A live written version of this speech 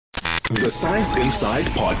The Science Inside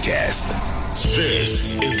Podcast.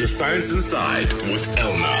 This is The Science Inside with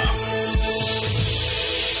Elna.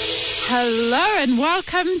 Hello and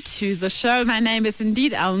welcome to the show. My name is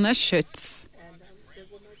indeed Elna Schutz.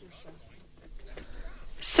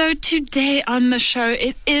 So today on the show,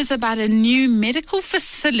 it is about a new medical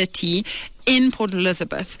facility in Port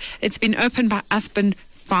Elizabeth. It's been opened by Aspen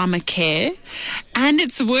Pharmacare and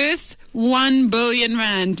it's worth 1 billion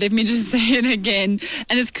rand. Let me just say it again.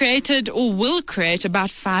 And it's created or will create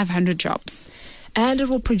about 500 jobs. And it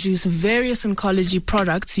will produce various oncology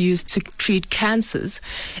products used to treat cancers.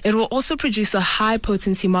 It will also produce a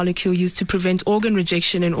high-potency molecule used to prevent organ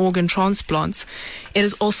rejection and organ transplants. It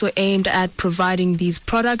is also aimed at providing these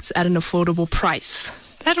products at an affordable price.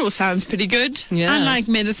 That all sounds pretty good. Yeah. I like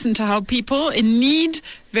medicine to help people in need.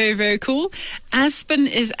 Very, very cool. Aspen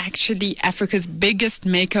is actually Africa's biggest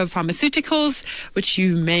maker of pharmaceuticals, which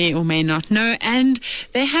you may or may not know, and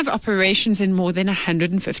they have operations in more than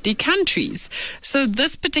 150 countries. So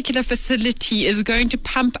this particular facility is going to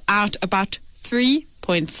pump out about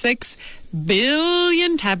 3.6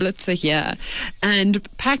 billion tablets a year and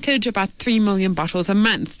package about 3 million bottles a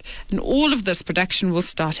month. And all of this production will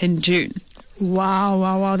start in June.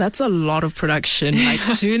 Wow. That's a lot of production. Like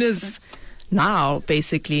June is now,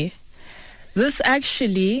 basically. This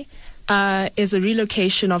actually is a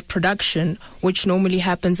relocation of production, which normally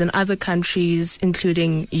happens in other countries,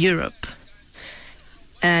 including Europe.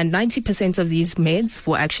 And 90% of these meds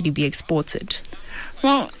will actually be exported.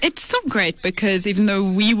 Well, it's still great because even though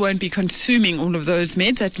we won't be consuming all of those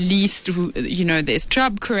meds, at least, there's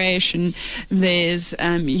job creation, there's,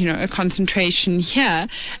 a concentration here.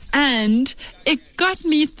 And it got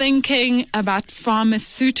me thinking about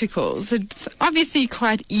pharmaceuticals. It's obviously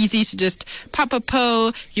quite easy to just pop a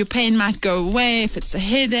pill, your pain might go away if it's a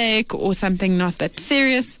headache or something not that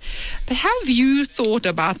serious. But have you thought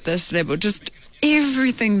about this level? Just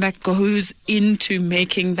everything that goes into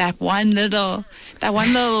making that one little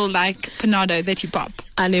like Panado that you pop.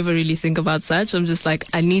 I never really think about such. I'm just like,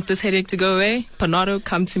 I need this headache to go away. Panado,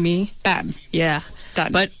 come to me. Bam. Yeah.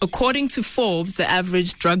 Done. But according to Forbes, the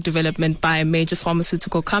average drug development by a major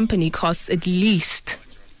pharmaceutical company costs at least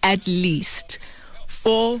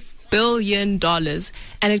 $4 billion.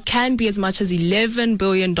 And it can be as much as $11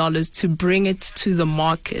 billion to bring it to the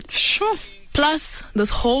market. Sure. Plus, this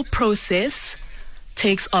whole process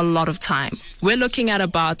takes a lot of time. We're looking at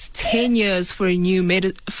about 10 years for a new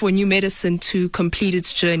medicine to complete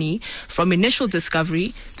its journey from initial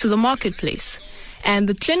discovery to the marketplace. And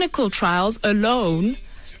the clinical trials alone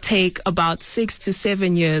take about 6 to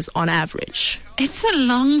 7 years on average. It's a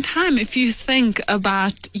long time if you think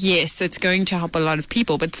about, yes, it's going to help a lot of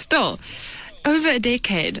people, but still, over a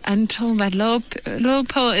decade until that little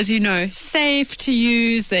pill is, safe to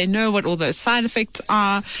use. They know what all those side effects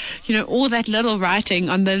are. All that little writing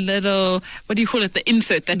on the little, what do you call it, the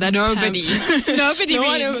insert that nobody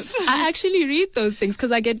reads. I actually read those things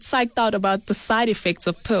because I get psyched out about the side effects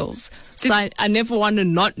of pills. So I never want to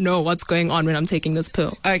not know what's going on when I'm taking this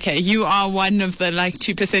pill. Okay, you are one of the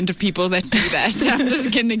 2% of people that do that. I'm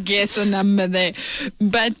just going to guess a number there.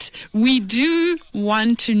 But we do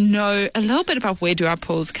want to know a little bit about where do our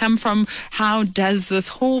pills come from? How does this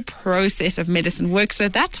whole process of medicine work? So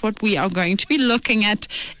that's what we are going to be looking at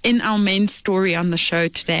in our main story on the show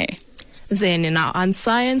today. Then in our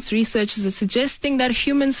unscience, researchers are suggesting that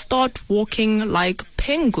humans start walking like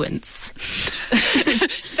penguins.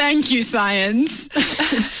 Thank you, science.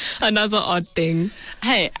 Another odd thing.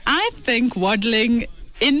 Hey, I think waddling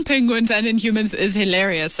in penguins and in humans is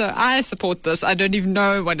hilarious. So I support this. I don't even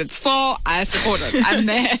know what it's for. I support it. I'm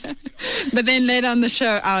there. But then later on the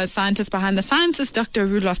show, our scientist behind the science is Dr.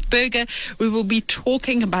 Rudolf Berger. We will be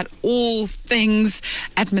talking about all things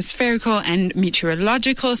atmospherical and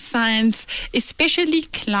meteorological science, especially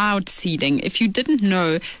cloud seeding. If you didn't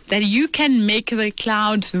know that you can make the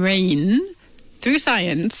clouds rain through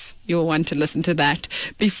science, you'll want to listen to that.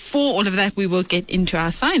 Before all of that, we will get into our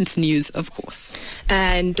science news, of course.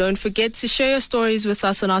 And don't forget to share your stories with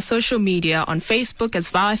us on our social media, on Facebook as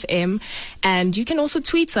VowFM, and you can also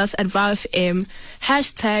tweet us at VowFM,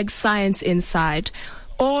 #ScienceInside,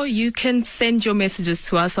 or you can send your messages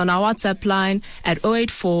to us on our WhatsApp line at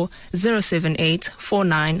 084 078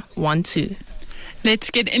 4912. Let's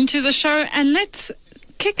get into the show and let's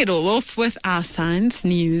kick it all off with our science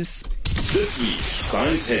news. This week's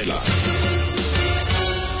Science Headline.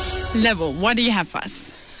 Level, what do you have for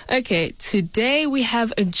us? Okay, today we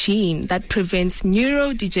have a gene that prevents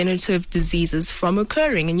neurodegenerative diseases from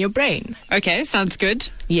occurring in your brain. Okay, sounds good.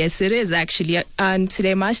 Yes, it is actually. And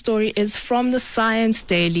today my story is from the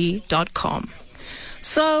ScienceDaily.com.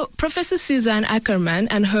 So, Professor Suzanne Ackerman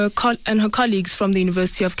and her colleagues from the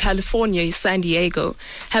University of California, San Diego,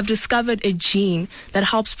 have discovered a gene that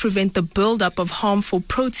helps prevent the buildup of harmful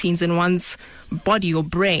proteins in one's body or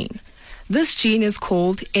brain. This gene is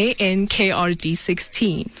called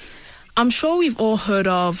ANKRD16. I'm sure we've all heard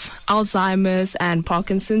of Alzheimer's and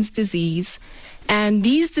Parkinson's disease, and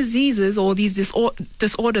these diseases, or these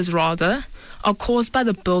disorders rather, are caused by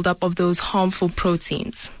the buildup of those harmful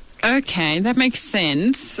proteins. Okay, that makes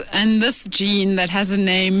sense. And this gene that has a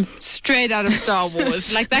name straight out of Star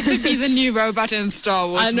Wars, like that could be the new robot in Star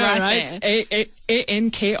Wars. I know, right? There.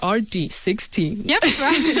 ANKRD16. Yep,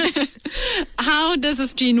 right. How does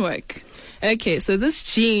this gene work? Okay, so this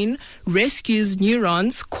gene rescues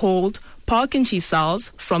neurons called Purkinje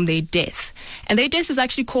cells from their death. And their death is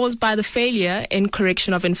actually caused by the failure in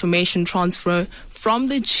correction of information transfer from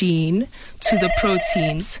the gene to the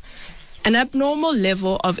proteins. An abnormal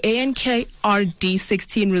level of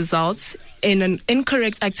ANKRD16 results in an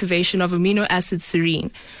incorrect activation of amino acid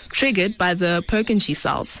serine, triggered by the Purkinje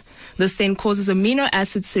cells. This then causes amino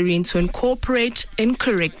acid serine to incorporate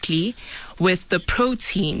incorrectly with the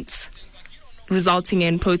proteins, resulting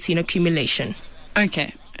in protein accumulation.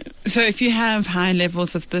 Okay, so if you have high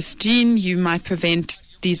levels of this gene, you might prevent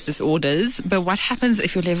these disorders, but what happens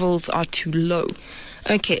if your levels are too low?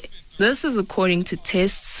 Okay. This is according to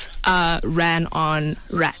tests ran on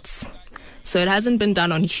rats. So it hasn't been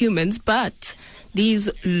done on humans, but these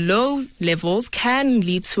low levels can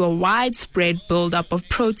lead to a widespread buildup of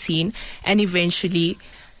protein and eventually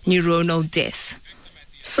neuronal death.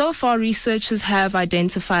 So far, researchers have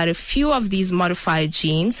identified a few of these modified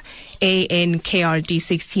genes,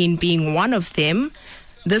 ANKRD16 being one of them.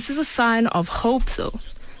 This is a sign of hope, though,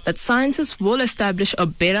 that scientists will establish a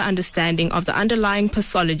better understanding of the underlying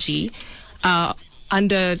pathology of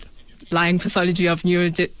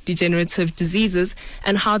neurodegenerative diseases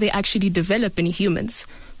and how they actually develop in humans.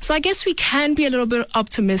 So I guess we can be a little bit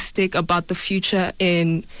optimistic about the future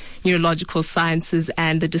in neurological sciences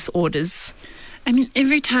and the disorders. I mean,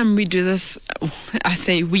 every time we do this, I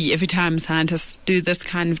say we, every time scientists do this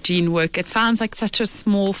kind of gene work, it sounds like such a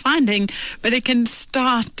small finding, but it can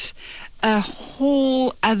start a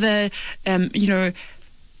whole other,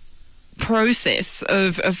 process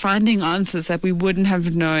of finding answers that we wouldn't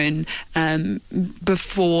have known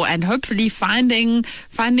before, and hopefully finding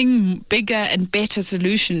bigger and better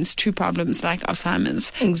solutions to problems like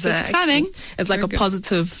Alzheimer's. Exactly. So it's exciting. It's like a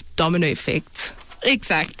positive domino effect.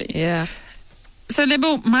 Exactly. Yeah. So,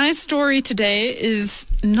 Lebo, my story today is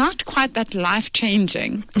not quite that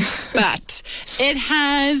life-changing, but it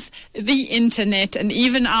has the internet and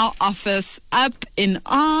even our office up in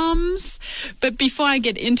arms. But before I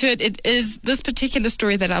get into it, this particular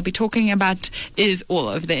story that I'll be talking about is all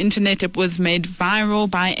over the internet. It was made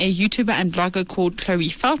viral by a YouTuber and blogger called Chloe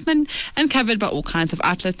Feldman and covered by all kinds of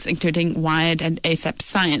outlets, including Wired and ASAP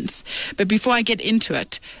Science. But before I get into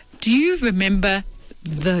it, do you remember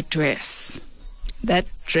the dress? That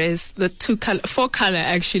dress, the 4-color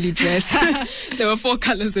actually dress. There were 4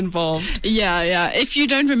 colors involved. Yeah. If you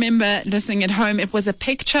don't remember listening at home, it was a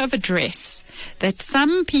picture of a dress that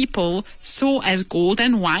some people saw as gold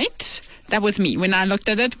and white. That was me. When I looked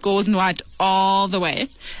at it, gold and white all the way.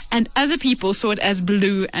 And other people saw it as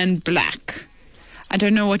blue and black. I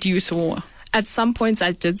don't know what you saw. At some points,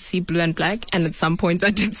 I did see blue and black, and at some points,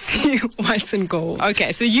 I did see white and gold.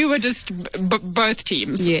 Okay, so you were just both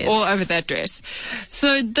teams, yes, all over that dress.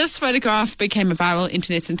 So this photograph became a viral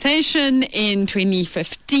internet sensation in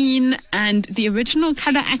 2015, and the original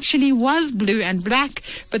color actually was blue and black,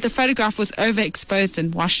 but the photograph was overexposed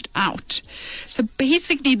and washed out. So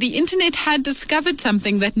basically, the internet had discovered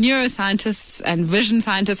something that neuroscientists and vision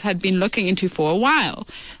scientists had been looking into for a while,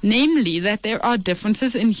 namely that there are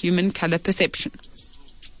differences in human color perception.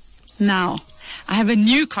 Now, I have a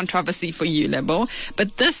new controversy for you, Lebo,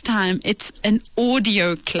 but this time it's an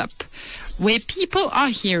audio clip where people are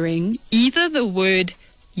hearing either the word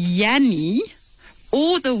Yanni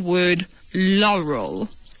or the word Laurel.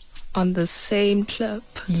 On the same clip?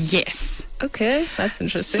 Yes. Okay, that's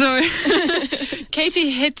interesting. So,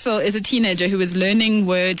 Katie Hetzel is a teenager who is learning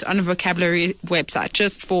words on a vocabulary website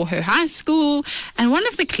just for her high school, and one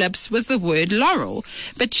of the clips was the word laurel,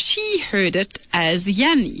 but she heard it as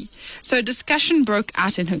Yanni. So discussion broke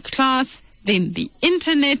out in her class, then the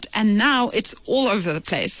internet, and now it's all over the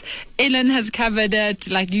place. Ellen has covered it,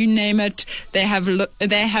 like you name it. They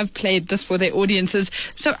have played this for their audiences.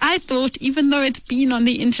 So I thought, even though it's been on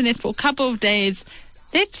the internet for a couple of days,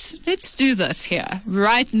 let's do this here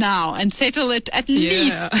right now and settle it at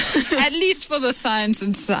least for the science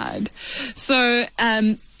inside. So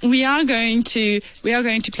we are going to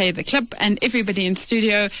play the clip, and everybody in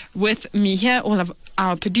studio with me here, all of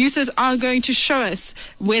our producers, are going to show us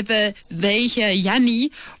whether they hear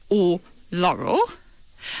Yanni or Laurel.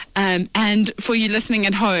 And for you listening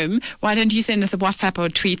at home, why don't you send us a WhatsApp or a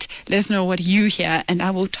tweet? Let us know what you hear, and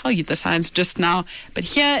I will tell you the science just now. But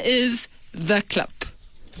here is the clip.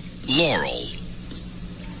 Laurel.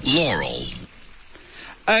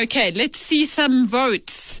 Okay, let's see some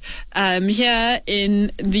votes here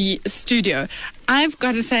in the studio. I've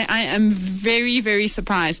got to say I am very, very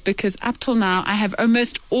surprised because up till now I have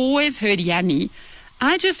almost always heard Yanni.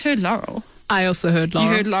 I just heard Laurel. I also heard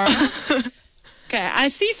Laurel. You heard Laurel? Okay, I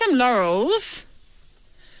see some Laurels,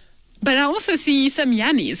 but I also see some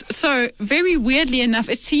Yannis. So very weirdly enough,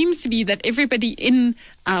 it seems to be that everybody in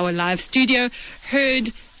our live studio heard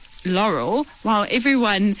Laurel, while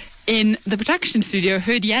everyone in the production studio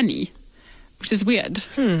heard Yanni, which is weird.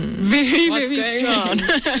 Very, What's very going strange.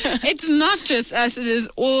 on? It's not just us, it is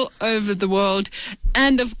all over the world.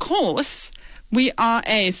 And of course, we are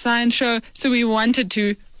a science show, so we wanted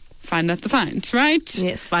to find out the science, right?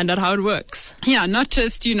 Yes, find out how it works. Yeah, not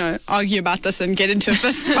just, argue about this and get into a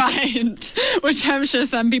fist fight, which I'm sure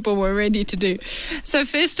some people were ready to do. So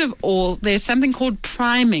first of all, there's something called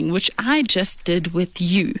priming, which I just did with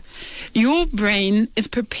you. Your brain is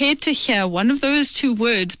prepared to hear one of those two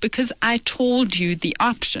words because I told you the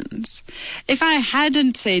options. If I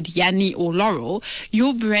hadn't said Yanni or Laurel,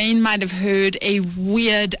 your brain might have heard a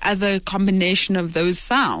weird other combination of those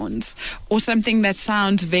sounds, or something that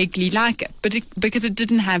sounds vaguely like it, because it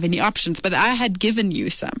didn't have any options, but I had given you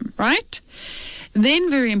some, right? Then,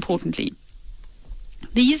 very importantly,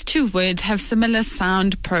 these two words have similar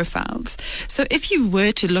sound profiles. So if you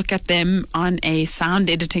were to look at them on a sound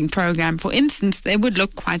editing program, for instance, they would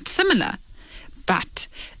look quite similar. But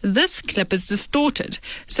this clip is distorted.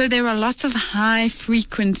 So there are lots of high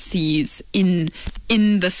frequencies in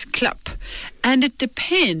this clip. And it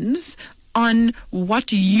depends on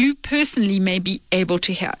what you personally may be able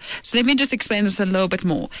to hear. So let me just explain this a little bit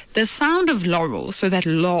more. The sound of Laurel, so that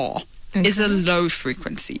law, is a low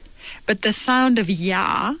frequency. But the sound of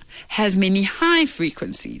ya has many high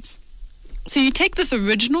frequencies. So you take this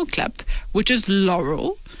original clip, which is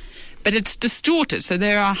Laurel, but it's distorted. So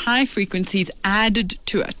there are high frequencies added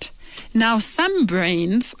to it. Now, some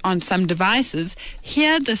brains on some devices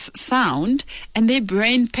hear this sound, and their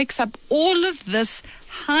brain picks up all of this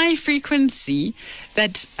high frequency,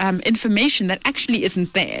 that information that actually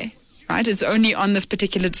isn't there, right? It's only on this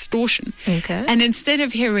particular distortion. Okay. And instead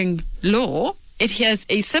of hearing law, it hears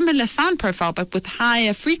a similar sound profile but with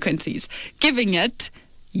higher frequencies, giving it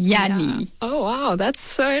Yanni. Yeah. Oh, wow. That's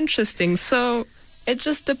so interesting. So it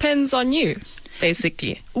just depends on you,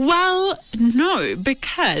 basically. Well, no,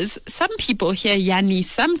 because some people hear Yanni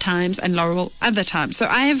sometimes and Laurel other times. So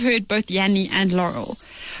I have heard both Yanni and Laurel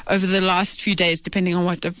over the last few days, depending on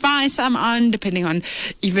what device I'm on, depending on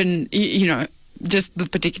even, just the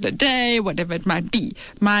particular day, whatever it might be.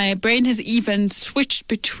 My brain has even switched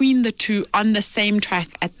between the two on the same track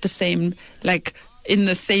at the same, in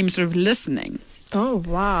the same sort of listening. Oh,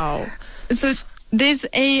 wow. So there's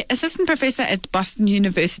a assistant professor at Boston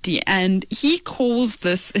University, and he calls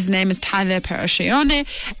this, his name is Tyler Paraschione,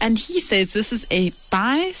 and he says this is a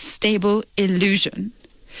bistable illusion,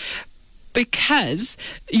 because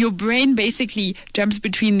your brain basically jumps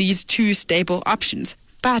between these two stable options.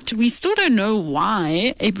 But we still don't know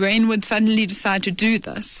why a brain would suddenly decide to do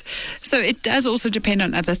this. So it does also depend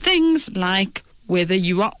on other things, like whether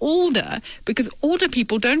you are older, because older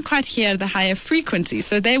people don't quite hear the higher frequency,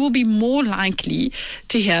 so they will be more likely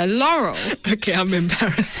to hear Laurel. Okay, I'm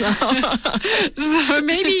embarrassed now. So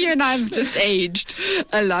maybe you and I have just aged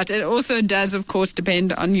a lot. It also does, of course,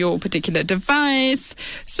 depend on your particular device.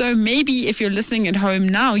 So maybe if you're listening at home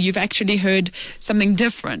now, you've actually heard something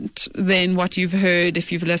different than what you've heard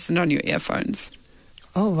if you've listened on your earphones.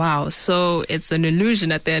 Oh, wow. So it's an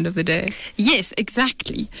illusion at the end of the day. Yes,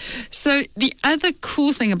 exactly. So the other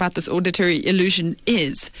cool thing about this auditory illusion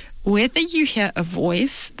is whether you hear a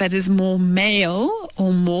voice that is more male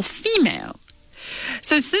or more female.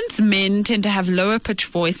 So since men tend to have lower pitch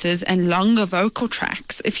voices and longer vocal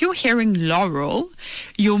tracks, if you're hearing Laurel,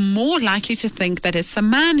 you're more likely to think that it's a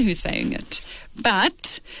man who's saying it.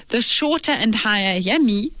 But the shorter and higher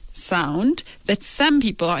Yanni sound that some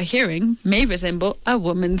people are hearing may resemble a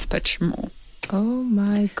woman's pitch more. Oh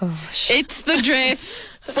my gosh. It's the dress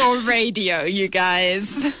for radio, you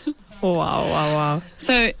guys. Wow.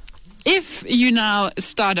 So if you now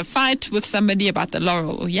start a fight with somebody about the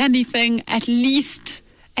Laurel or Yanni thing, at least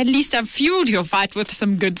I've fueled your fight with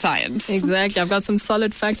some good science. Exactly. I've got some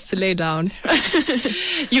solid facts to lay down.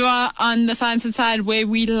 You are on the Science Inside, where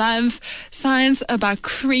we love science about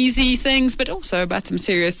crazy things, but also about some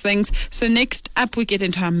serious things. So next up, we get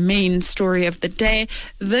into our main story of the day,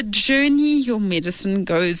 the journey your medicine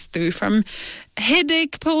goes through. From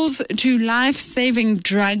headache pills to life-saving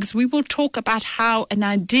drugs, we will talk about how an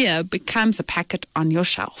idea becomes a packet on your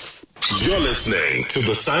shelf. You're listening to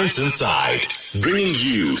The Science Inside, bringing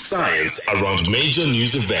you science around major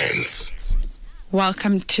news events.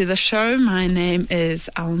 Welcome to the show. My name is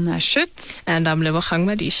Alna Schutz. And I'm Lebogang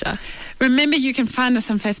Madisha. Remember, you can find us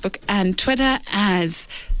on Facebook and Twitter as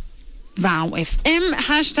VowFM,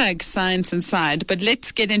 hashtag Science Inside. But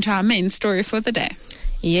let's get into our main story for the day.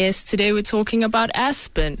 Yes, today we're talking about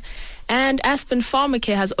Aspen. And Aspen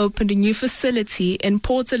Pharmacare has opened a new facility in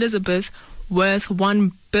Port Elizabeth worth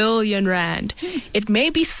 1 billion rand. It may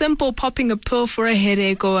be simple, popping a pill for a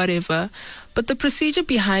headache or whatever, but the procedure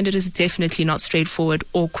behind it is definitely not straightforward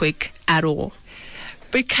or quick at all.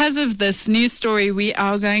 Because of this news story, we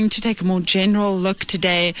are going to take a more general look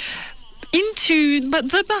today into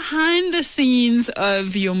the behind the scenes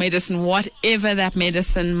of your medicine, whatever that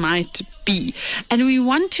medicine might be. And we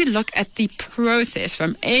want to look at the process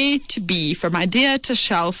from A to B, from idea to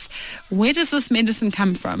shelf. Where does this medicine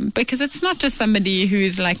come from? Because it's not just somebody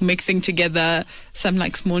who's like mixing together some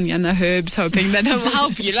like small nyana herbs hoping that it'll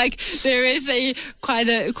help you. Like, there is quite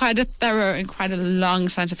a thorough and quite a long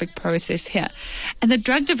scientific process here. And the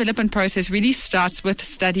drug development process really starts with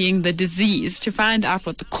studying the disease to find out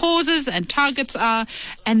what the causes and targets are.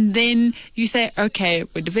 And then you say, okay,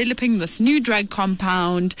 we're developing this new drug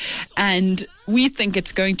compound, and we think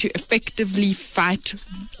it's going to effectively fight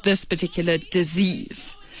this particular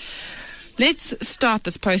disease. Let's start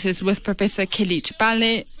this process with Professor Kelly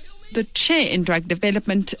Chipale, the chair in drug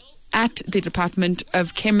development at the Department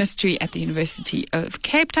of Chemistry at the University of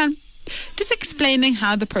Cape Town, just explaining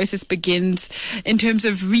how the process begins in terms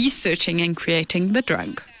of researching and creating the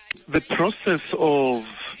drug. The process of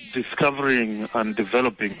discovering and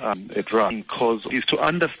developing a drug cause is to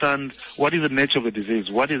understand what is the nature of the disease,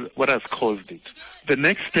 what has caused it. The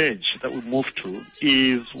next stage that we move to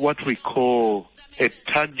is what we call a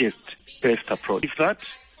target-based approach. If that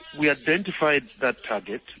we identified that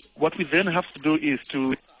target, what we then have to do is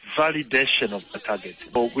to validation of the target.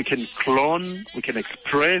 So we can clone, we can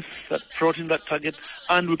express that protein, that target,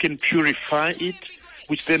 and we can purify it,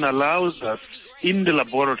 which then allows us in the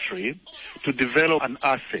laboratory to develop an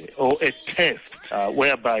assay or a test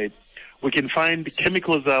whereby we can find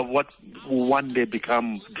chemicals that what will one day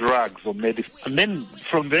become drugs or medicine. And then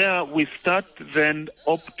from there, we start then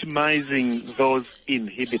optimizing those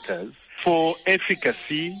inhibitors for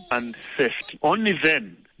efficacy and safety. Only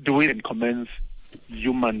then do we commence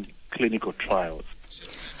human clinical trials.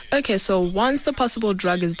 Okay, so once the possible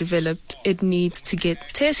drug is developed, it needs to get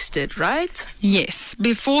tested, right? Yes.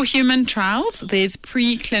 Before human trials, there's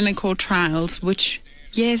preclinical trials, which,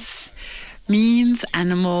 yes, means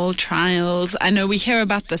animal trials. I know we hear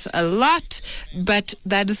about this a lot, but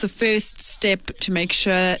that is the first step to make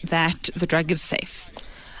sure that the drug is safe.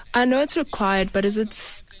 I know it's required, but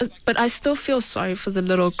but I still feel sorry for the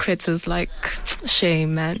little critters. Like,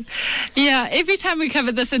 shame, man. Yeah, every time we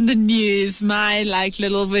cover this in the news, my like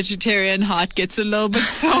little vegetarian heart gets a little bit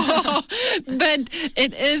sore. But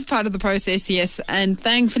it is part of the process, yes. And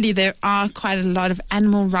thankfully, there are quite a lot of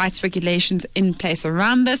animal rights regulations in place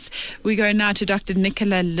around this. We go now to Dr.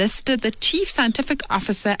 Nicola Lister, the Chief Scientific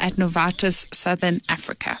Officer at Novartis Southern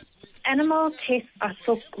Africa. Animal tests are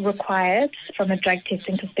still required from a drug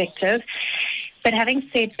testing perspective. But having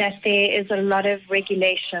said that, there is a lot of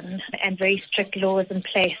regulation and very strict laws in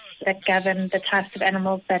place that govern the types of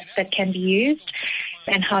animals that can be used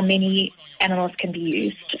and how many animals can be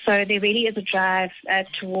used. So there really is a drive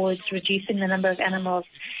towards reducing the number of animals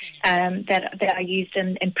that are used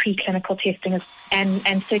in preclinical testing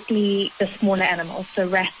and certainly the smaller animals, so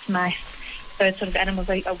rats, mice. Those sort of animals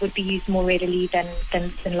would be used more readily than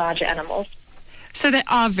larger animals. So they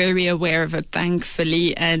are very aware of it,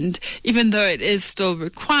 thankfully, and even though it is still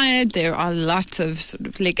required, there are lots of sort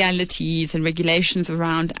of legalities and regulations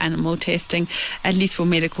around animal testing, at least for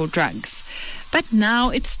medical drugs. But now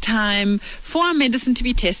it's time for our medicine to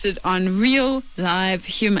be tested on real, live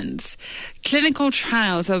humans. Clinical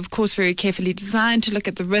trials are, of course, very carefully designed to look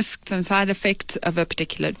at the risks and side effects of a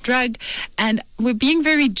particular drug. And we're being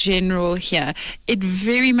very general here. It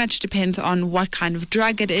very much depends on what kind of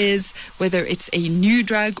drug it is, whether it's a new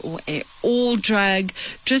drug or an old drug,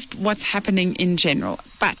 just what's happening in general.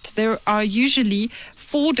 But there are usually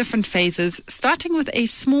 4 different phases, starting with a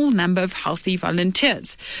small number of healthy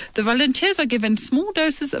volunteers. The volunteers are given small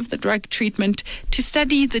doses of the drug treatment to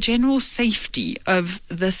study the general safety of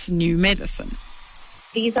this new medicine.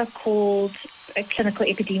 These are called clinical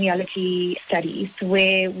epidemiology studies,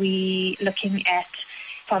 where we're looking at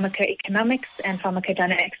pharmacoeconomics and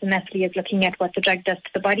pharmacodynamics, and that really is looking at what the drug does to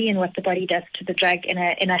the body and what the body does to the drug in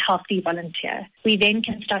a healthy volunteer. We then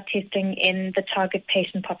can start testing in the target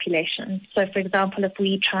patient population. So, for example, if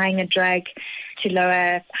we're trying a drug to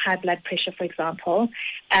lower high blood pressure, for example,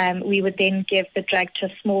 we would then give the drug to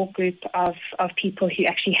a small group of people who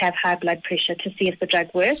actually have high blood pressure to see if the drug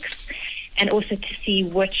works, and also to see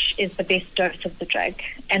which is the best dose of the drug.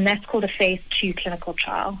 And that's called a phase 2 clinical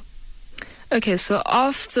trial. Okay, so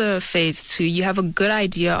after phase 2, you have a good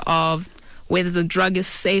idea of whether the drug is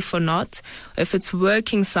safe or not, if it's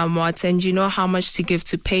working somewhat, and you know how much to give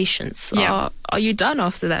to patients. Yeah. Are you done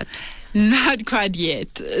after that? Not quite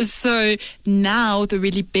yet. So now the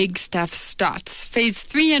really big stuff starts. Phase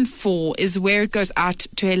 3 and 4 is where it goes out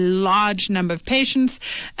to a large number of patients,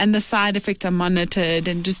 and the side effects are monitored,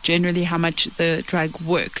 and just generally how much the drug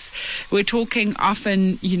works. We're talking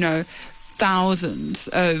often, thousands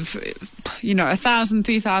of, 1,000,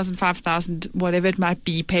 3,000, 5,000, whatever it might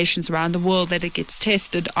be, patients around the world that it gets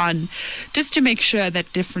tested on, just to make sure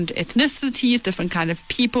that different ethnicities, different kind of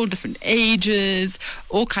people, different ages,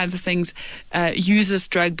 all kinds of things use this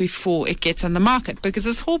drug before it gets on the market, because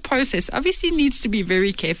this whole process obviously needs to be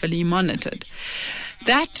very carefully monitored.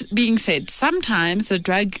 That being said, sometimes the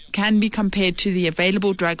drug can be compared to the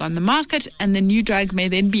available drug on the market, and the new drug may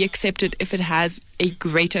then be accepted if it has a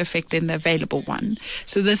greater effect than the available one.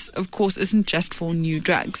 So this, of course, isn't just for new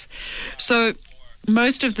drugs. So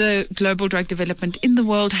most of the global drug development in the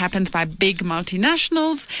world happens by big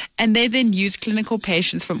multinationals, and they then use clinical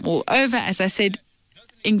patients from all over, as I said,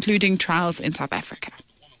 including trials in South Africa.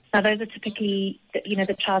 Now, those are typically,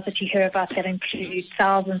 the trials that you hear about that include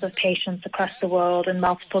thousands of patients across the world in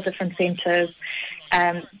multiple different centers,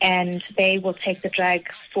 and they will take the drug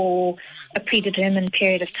for a predetermined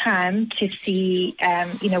period of time to see,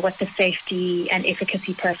 what the safety and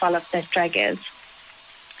efficacy profile of that drug is.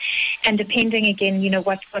 And depending, again,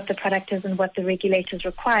 what the product is and what the regulators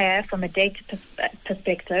require from a data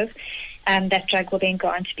perspective, that drug will then go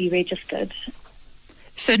on to be registered.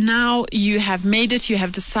 So now you have made it, you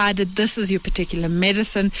have decided this is your particular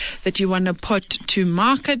medicine that you want to put to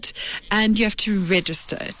market, and you have to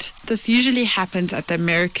register it. This usually happens at the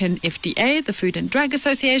American FDA, the Food and Drug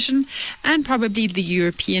Association, and probably the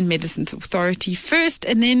European Medicines Authority first,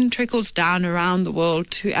 and then trickles down around the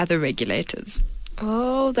world to other regulators.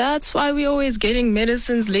 Oh, that's why we're always getting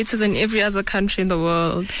medicines later than every other country in the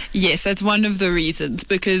world. Yes, that's one of the reasons,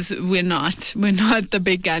 because we're not the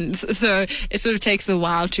big guns. So it sort of takes a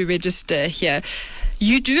while to register here.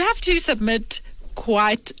 You do have to submit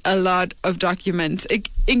quite a lot of documents. It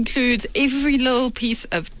includes every little piece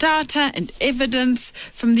of data and evidence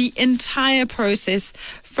from the entire process,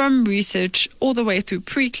 from research all the way through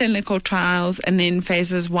preclinical trials and then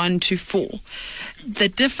phases 1 to 4. The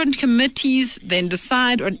different committees then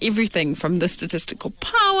decide on everything from the statistical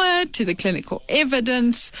power to the clinical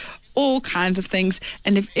evidence, all kinds of things.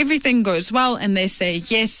 And if everything goes well and they say,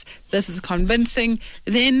 yes, this is convincing,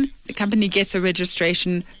 then the company gets a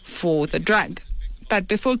registration for the drug. But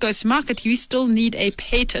before it goes to market, you still need a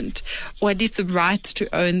patent, or at least the rights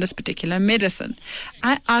to own this particular medicine.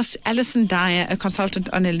 I asked Alison Dyer, a consultant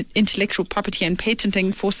on intellectual property and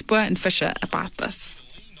patenting for Spoor & Fisher, about this.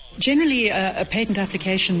 Generally, a patent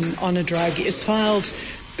application on a drug is filed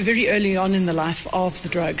very early on in the life of the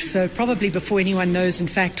drug, so probably before anyone knows, in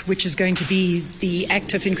fact, which is going to be the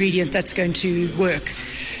active ingredient that's going to work.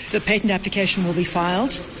 The patent application will be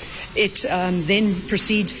filed. It then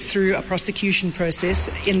proceeds through a prosecution process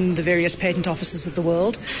in the various patent offices of the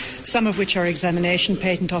world, some of which are examination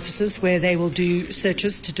patent offices, where they will do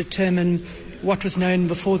searches to determine what was known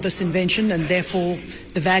before this invention and therefore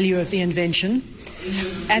the value of the invention.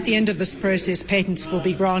 At the end of this process, patents will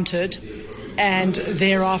be granted, and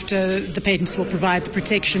thereafter the patents will provide the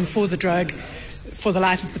protection for the drug for the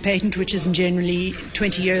life of the patent, which is generally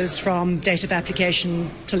 20 years from date of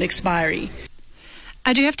application till expiry.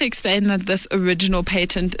 I do have to explain that this original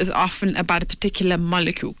patent is often about a particular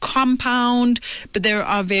molecule compound, but there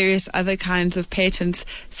are various other kinds of patents,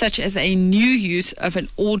 such as a new use of an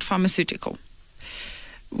old pharmaceutical.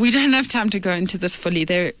 We don't have time to go into this fully.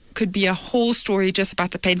 There could be a whole story just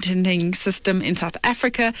about the patenting system in South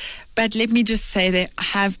Africa, but let me just say there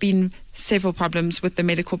have been several problems with the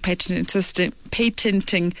medical patenting system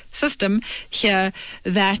here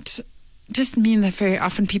that just mean that very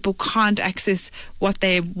often people can't access what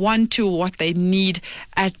they want to or what they need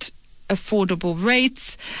at affordable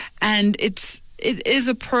rates. And it is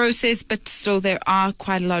a process, but still there are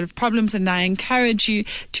quite a lot of problems, and I encourage you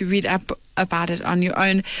to read up about it on your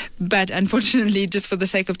own. But unfortunately, just for the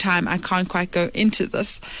sake of time, I can't quite go into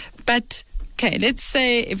this. But okay, let's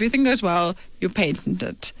say everything goes well, you patent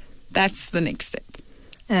it. That's the next step.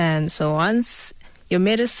 And so once your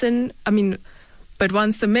medicine,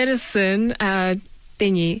 once the medicine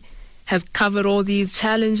thingy has covered all these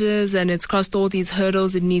challenges and it's crossed all these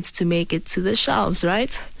hurdles, it needs to make it to the shelves,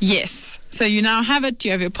 right? Yes. So you now have it,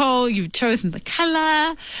 you have your pill, you've chosen the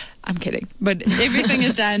color. I'm kidding. But everything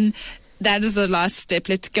is done. That is the last step.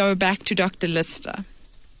 Let's go back to Dr. Lister.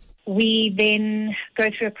 We then go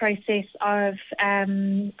through a process of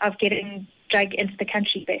getting drug into the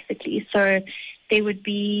country, basically. So there would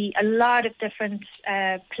be a lot of different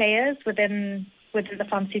players within the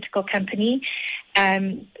pharmaceutical company.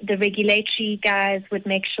 The regulatory guys would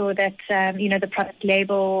make sure that the product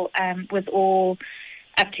label was all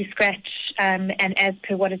up to scratch and as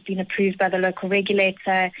per what has been approved by the local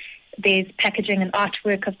regulator. There's packaging and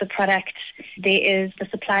artwork of the product. There is the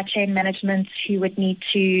supply chain management who would need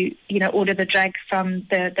to, order the drug from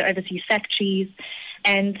the overseas factories.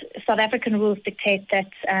 And South African rules dictate that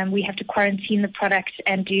we have to quarantine the product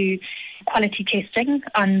and do quality testing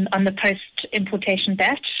on the post-importation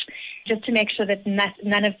batch, just to make sure that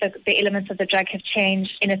none of the elements of the drug have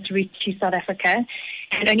changed in its route to South Africa.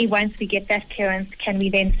 And only once we get that clearance can we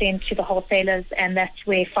then send to the wholesalers, and that's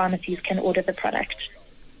where pharmacies can order the product.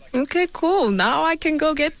 Okay, cool. Now I can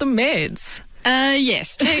go get the meds.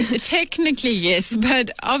 Yes, technically yes,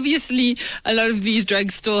 but obviously a lot of these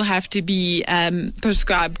drugs still have to be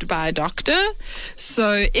prescribed by a doctor.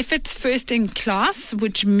 So if it's first in class,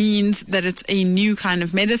 which means that it's a new kind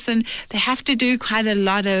of medicine, they have to do quite a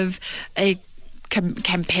lot of a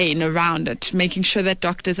campaign around it, making sure that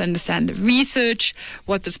doctors understand the research,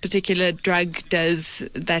 what this particular drug does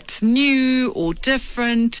that's new or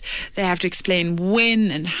different. They have to explain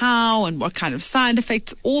when and how and what kind of side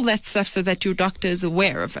effects, all that stuff, so that your doctor is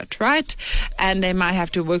aware of it, right? And they might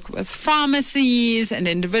have to work with pharmacies and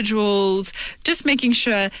individuals, just making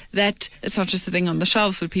sure that it's not just sitting on the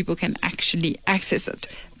shelves where people can actually access it.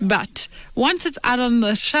 But once it's out on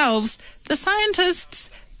the shelves, the scientists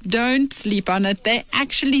don't sleep on it. They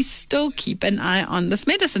actually still keep an eye on this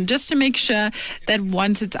medicine just to make sure that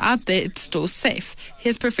once it's out there, it's still safe.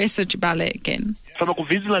 Here's Professor Chibale again.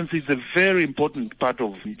 Pharmacovigilance is a very important part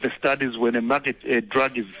of the studies when a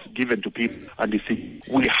drug is given to people. And you see,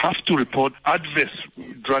 we have to report adverse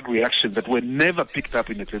drug reactions that were never picked up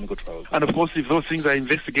in a clinical trial. And of course, if those things are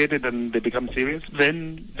investigated and they become serious,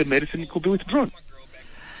 then the medicine could be withdrawn.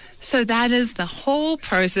 So that is the whole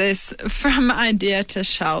process from idea to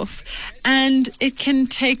shelf. And it can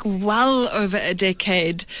take well over a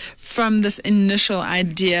decade from this initial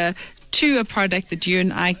idea to a product that you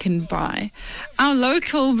and I can buy. Our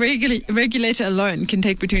local regulator alone can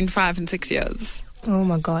take between 5 and 6 years. Oh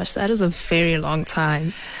my gosh, that is a very long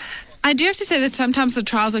time. I do have to say that sometimes the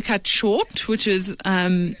trials are cut short, which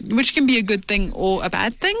can be a good thing or a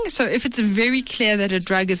bad thing. So if it's very clear that a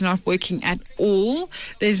drug is not working at all,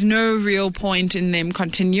 there's no real point in them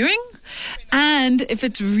continuing. And if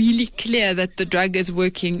it's really clear that the drug is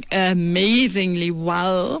working amazingly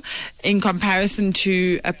well in comparison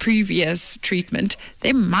to a previous treatment,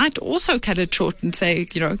 they might also cut it short and say,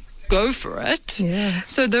 go for it. Yeah.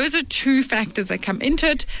 So those are two factors that come into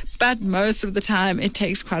it, but most of the time it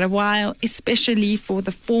takes quite a while, especially for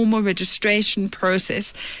the formal registration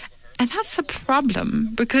process. And that's the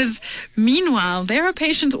problem, because meanwhile, there are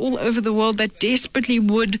patients all over the world that desperately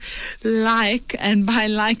would like, and by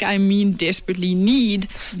like I mean desperately need,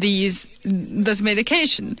 this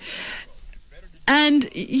medication. And,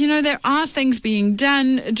 there are things being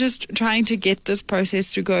done, just trying to get this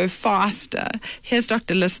process to go faster. Here's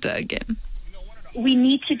Dr. Lister again. We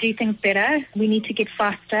need to do things better. We need to get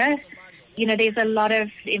faster. There's a lot of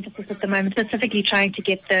emphasis at the moment, specifically trying to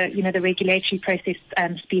get the regulatory process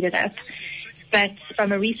speeded up. But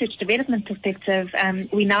from a research development perspective,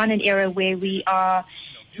 we're now in an era where we are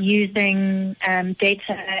using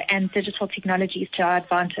data and digital technologies to our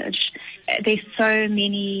advantage. There's so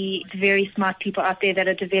many very smart people out there that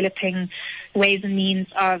are developing ways and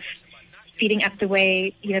means of speeding up the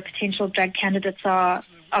way potential drug candidates are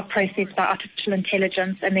processed by artificial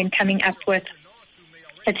intelligence, and then coming up with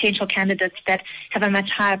potential candidates that have a much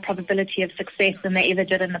higher probability of success than they ever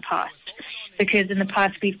did in the past. Because in the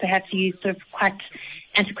past we've perhaps used sort of quite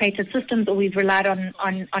antiquated systems, or we've relied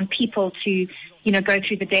on people to, go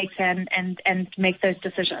through the data and make those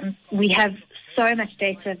decisions. We have so much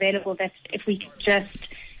data available that if we could just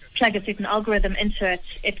plug a certain algorithm into it,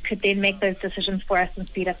 it could then make those decisions for us and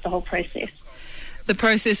speed up the whole process. The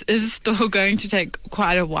process is still going to take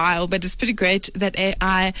quite a while, but it's pretty great that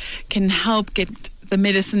AI can help get the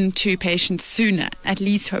medicine to patients sooner, at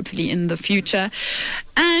least hopefully in the future.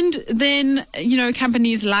 And then,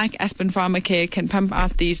 companies like Aspen Pharmacare can pump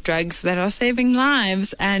out these drugs that are saving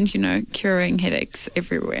lives and, curing headaches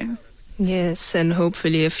everywhere. Yes, and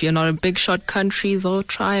hopefully if you're not a big shot country, they'll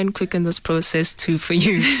try and quicken this process too for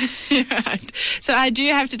you. Right. So I do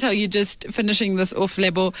have to tell you, just finishing this off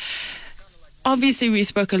level, obviously, we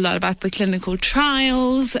spoke a lot about the clinical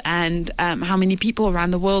trials and how many people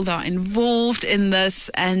around the world are involved in this.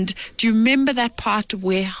 And do you remember that part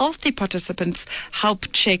where healthy participants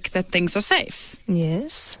help check that things are safe?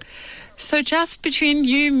 Yes. So just between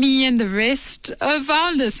you, me, and the rest of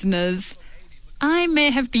our listeners, I may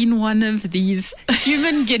have been one of these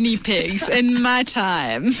human guinea pigs in my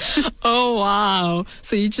time. Oh, wow.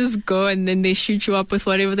 So you just go and then they shoot you up with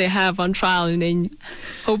whatever they have on trial and then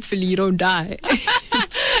hopefully you don't die.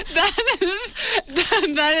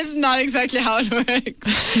 That is not exactly how it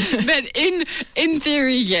works. But in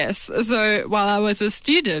theory, yes. So while I was a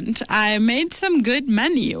student, I made some good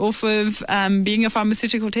money off of being a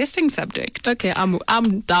pharmaceutical testing subject. Okay,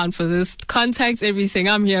 I'm down for this. Contact everything.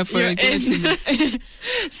 I'm here for it. Give it to me.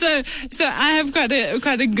 So I have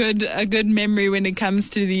quite a good memory when it comes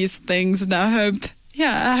to these things, and I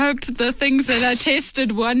hope the things that I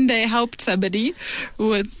tested one day helped somebody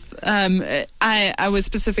with. I was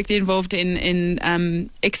specifically involved in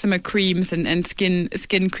eczema creams and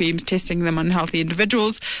skin creams, testing them on healthy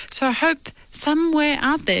individuals. So I hope somewhere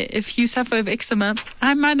out there, if you suffer of eczema,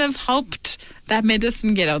 I might have helped that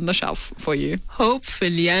medicine get on the shelf for you.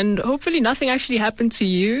 Hopefully, and hopefully nothing actually happened to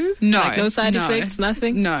you. No, like no side effects,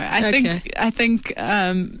 nothing. No, I think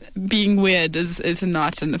being weird is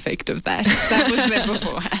not an effect of that. That was there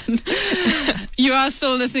beforehand. You are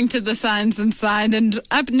still listening to The Science Inside, and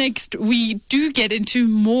up next we do get into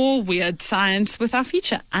more weird science with our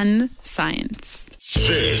feature, Unscience.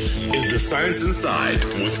 This is The Science Inside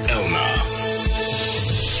with Elna.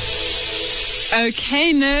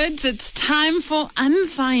 Okay, nerds, it's time for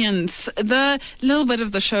Unscience, the little bit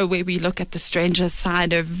of the show where we look at the stranger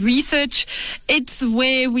side of research. It's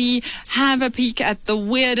where we have a peek at the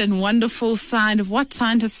weird and wonderful side of what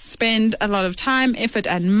scientists spend a lot of time, effort,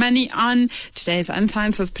 and money on. Today's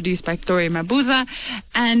Unscience was produced by Gloria Mabuza,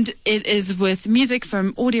 and it is with music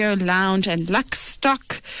from Audio Lounge and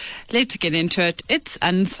Luxstock. Let's get into it. It's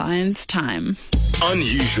Unscience time.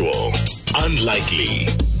 Unusual, unlikely,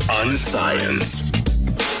 unscience.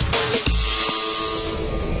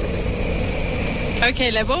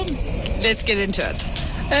 Okay, Lebo, let's get into it.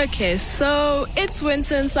 Okay, so it's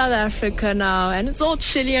winter in South Africa now, and it's all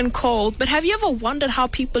chilly and cold. But have you ever wondered how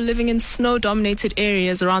people living in snow-dominated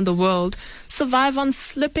areas around the world survive on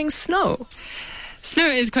slipping snow? Snow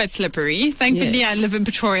is quite slippery. Thankfully, Yes. I live in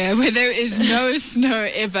Pretoria where there is no snow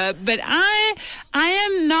ever. But I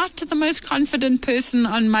am not the most confident person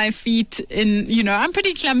on my feet. I'm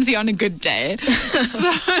pretty clumsy on a good day. so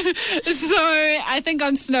I think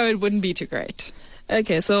on snow it wouldn't be too great.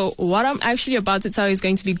 Okay, so what I'm actually about to tell you is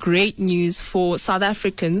going to be great news for South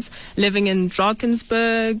Africans living in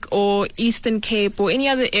Drakensberg or Eastern Cape or any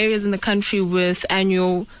other areas in the country with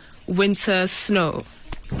annual winter snow.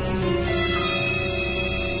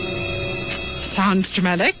 Sounds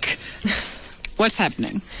dramatic. What's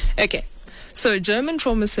happening? Okay. So a German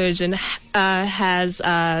trauma surgeon has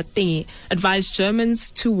advised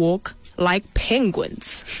Germans to walk like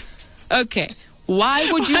penguins. Okay. Why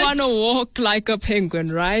would you want to walk like a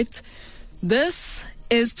penguin, right? This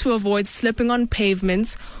is to avoid slipping on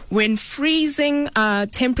pavements when freezing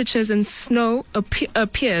temperatures and snow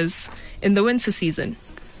appears in the winter season.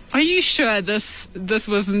 Are you sure this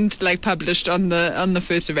wasn't like published on the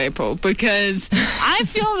 1st of April? Because I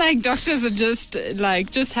feel like doctors are just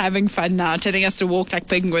having fun now, telling us to walk like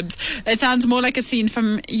penguins. It sounds more like a scene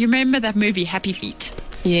from, you remember that movie Happy Feet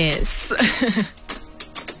Yes.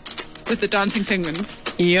 with the dancing penguins?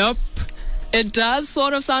 Yep. It does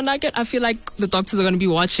sort of sound like it. I feel like the doctors are going to be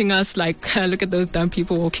watching us like, look at those dumb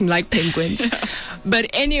people walking like penguins. Yeah. But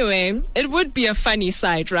anyway, it would be a funny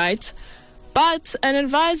sight, right? But an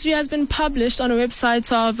advisory has been published on a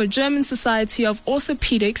website of a German Society of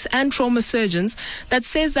Orthopedics and Trauma Surgeons that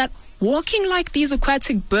says that walking like these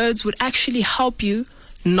aquatic birds would actually help you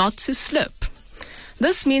not to slip.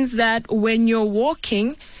 This means that when you're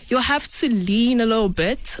walking, you'll have to lean a little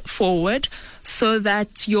bit forward, so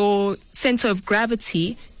that your center of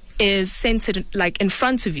gravity is centered like in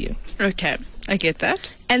front of you. Okay, I get that.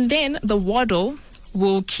 And then the waddle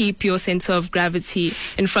will keep your center of gravity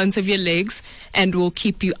in front of your legs and will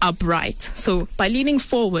keep you upright. So by leaning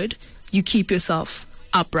forward, you keep yourself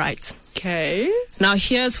upright. Okay. Now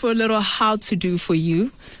here's for a little how to do for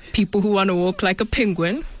you, people who want to walk like a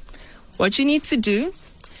penguin. What you need to do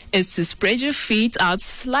is to spread your feet out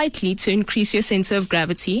slightly to increase your center of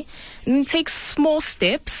gravity, and then take small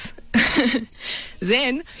steps.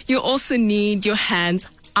 Then you also need your hands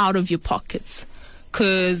out of your pockets,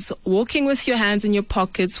 because walking with your hands in your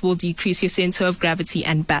pockets will decrease your center of gravity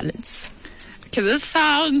and balance. Okay, this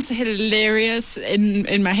sounds hilarious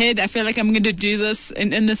in my head. I feel like I'm going to do this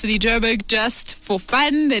in the city Joburg just for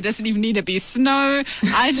fun. There doesn't even need to be snow.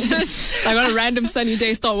 I just... like on a random sunny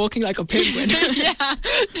day, start walking like a penguin. Yeah,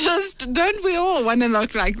 just don't we all want to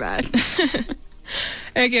look like that?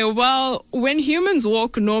 Okay, well, when humans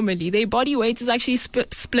walk normally, their body weight is actually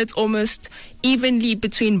split almost evenly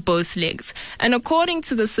between both legs. And according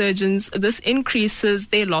to the surgeons, this increases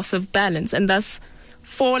their loss of balance and thus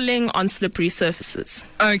falling on slippery surfaces.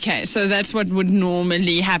 Okay, so that's what would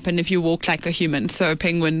normally happen if you walk like a human. So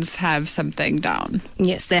penguins have something down.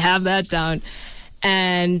 Yes, they have that down.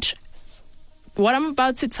 And what I'm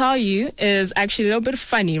about to tell you is actually a little bit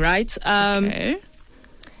funny, right? Okay.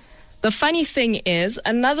 The funny thing is,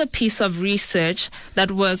 another piece of research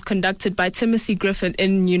that was conducted by Timothy Griffin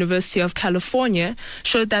in University of California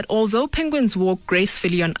showed that although penguins walk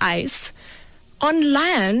gracefully on ice, on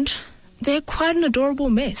land, they're quite an adorable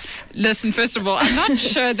mess. Listen, first of all, I'm not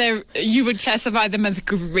sure you would classify them as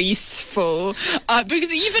graceful,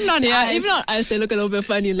 because even on ice, they look a little bit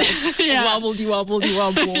funny, like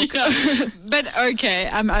wobble-de-wobble-de-wobble. But okay,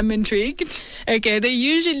 I'm intrigued. Okay, they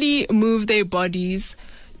usually move their bodies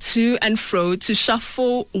to and fro to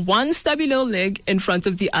shuffle one stubby little leg in front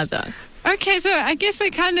of the other. Okay, so I guess they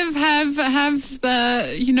kind of have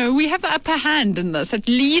the, we have the upper hand in this. At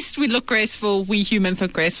least we look graceful. We humans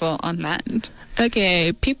look graceful on land.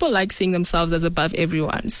 Okay, people like seeing themselves as above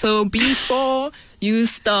everyone. So before you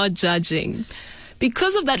start judging,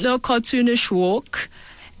 because of that little cartoonish walk,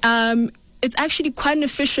 it's actually quite an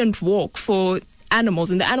efficient walk for animals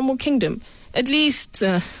in the animal kingdom. At least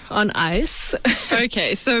on ice.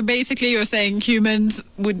 Okay, so basically you're saying humans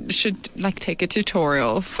should take a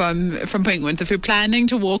tutorial from penguins if you're planning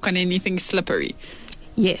to walk on anything slippery.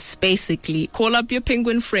 Yes, basically. Call up your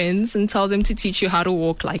penguin friends and tell them to teach you how to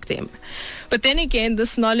walk like them. But then again,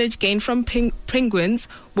 this knowledge gained from penguins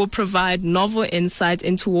will provide novel insight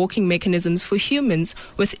into walking mechanisms for humans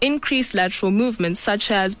with increased lateral movements,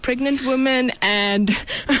 such as pregnant women and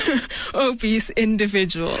obese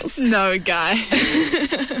individuals. No, guy.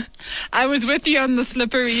 I was with you on the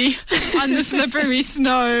slippery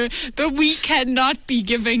snow, but we cannot be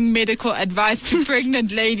giving medical advice to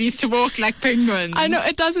pregnant ladies to walk like penguins. I know,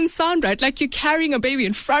 it doesn't sound right. Like you're carrying a baby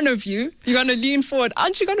in front of you. You're going to lean forward.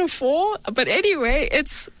 Aren't you going to fall? But anyway,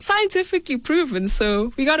 it's scientifically proven,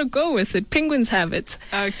 so we got to go with it. Penguins have it.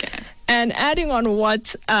 Okay. And adding on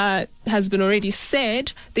what has been already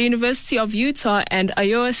said, the University of Utah and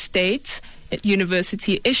Iowa State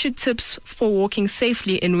University issued tips for walking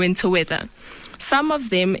safely in winter weather. Some of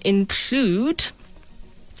them include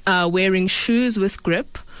wearing shoes with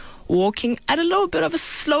grip, walking at a little bit of a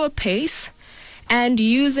slower pace, and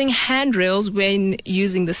using handrails when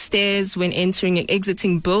using the stairs when entering and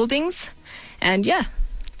exiting buildings. And yeah,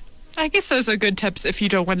 I guess those are good tips if you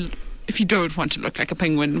don't want to look like a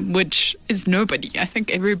penguin, which is nobody. I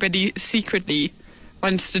think everybody secretly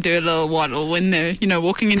wants to do a little waddle when they're,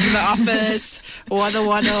 walking into the office.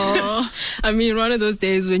 Waddle. I mean, one of those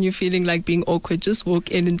days when you're feeling like being awkward, just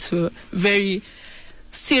walk into a very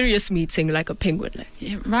serious meeting like a penguin.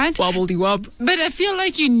 Yeah, right? Wobble-de-wob. But I feel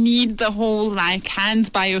like you need the whole, hands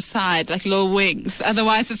by your side, like little wings.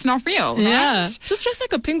 Otherwise, it's not real, Yeah. right? Just dress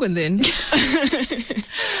like a penguin then.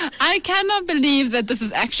 I cannot believe that this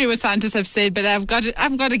is actually what scientists have said, but I've got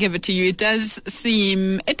to give it to you. It does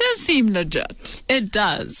seem legit. It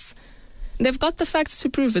does. They've got the facts to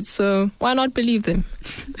prove it, so why not believe them?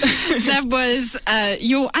 That was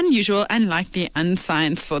your unusual, unlikely,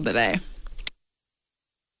 unscience for the day.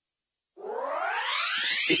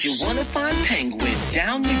 If you want to find penguins,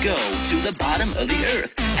 down you go to the bottom of the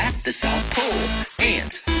earth at the South Pole.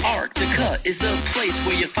 Antarctica is the place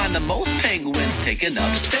where you find the most penguins taking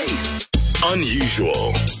up space.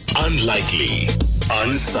 Unusual, unlikely,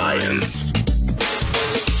 unscience.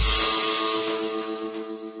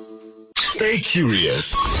 Stay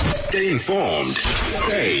curious, stay informed,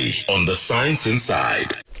 stay on the Science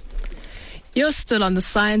Inside. You're still on the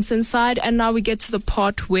Science Inside, and now we get to the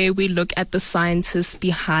part where we look at the scientists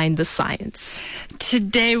behind the science.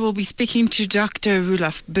 Today we'll be speaking to Dr.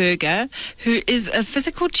 Roelof Burger, who is a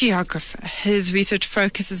physical geographer. His research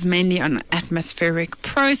focuses mainly on atmospheric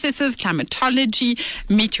processes, climatology,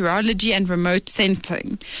 meteorology, and remote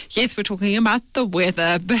sensing. Yes, we're talking about the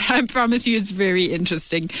weather, but I promise you it's very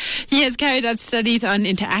interesting. He has carried out studies on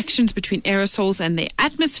interactions between aerosols and their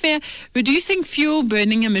atmosphere, reducing fuel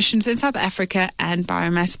burning emissions in South Africa and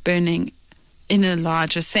biomass burning in a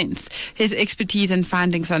larger sense. His expertise and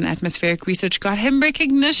findings on atmospheric research got him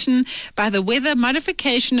recognition by the Weather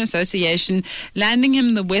Modification Association, landing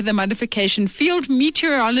him the Weather Modification Field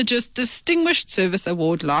Meteorologist Distinguished Service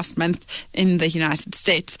Award last month in the United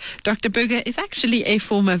States. Dr. Burger is actually a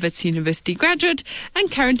former Wits University graduate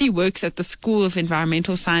and currently works at the School of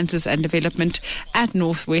Environmental Sciences and Development at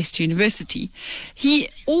Northwest University. He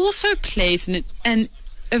also plays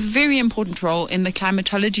a very important role in the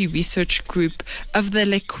climatology research group of the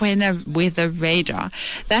Lequena Weather Radar.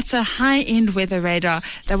 That's a high-end weather radar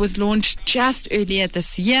that was launched just earlier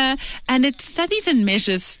this year, and it studies and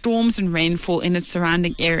measures storms and rainfall in its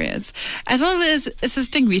surrounding areas, as well as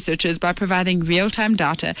assisting researchers by providing real-time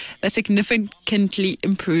data that significantly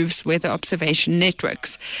improves weather observation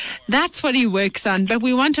networks. That's what he works on, but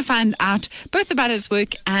we want to find out both about his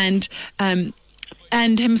work and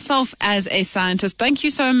himself as a scientist. Thank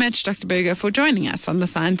you so much, Dr. Burger, for joining us on the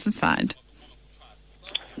Science Inside.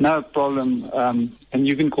 No problem. And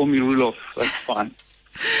you can call me Roelof. That's fine.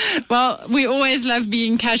 Well, we always love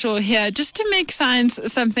being casual here, just to make science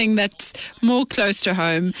something that's more close to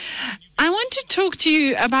home. I want to talk to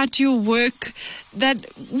you about your work that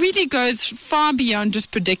really goes far beyond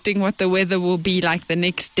just predicting what the weather will be like the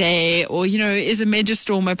next day or, is a major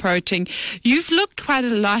storm approaching. You've looked quite a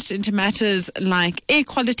lot into matters like air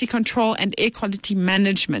quality control and air quality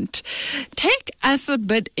management. Take us a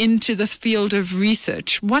bit into this field of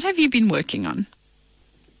research. What have you been working on?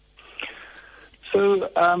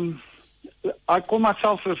 So I call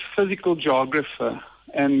myself a physical geographer,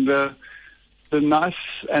 and the nice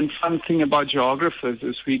and fun thing about geographers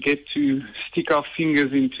is we get to stick our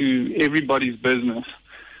fingers into everybody's business.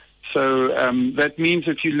 So that means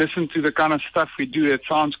if you listen to the kind of stuff we do, it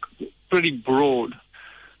sounds pretty broad.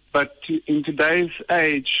 But in today's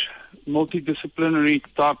age, multidisciplinary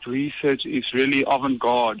type research is really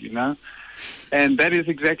avant-garde, And that is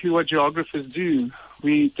exactly what geographers do.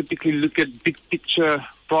 We typically look at big picture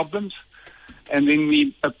problems, and then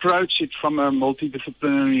we approach it from a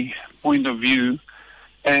multidisciplinary point of view,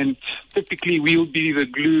 and typically we'll be the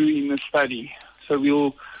glue in the study. So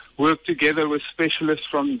we'll work together with specialists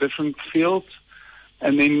from different fields,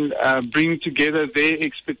 and then bring together their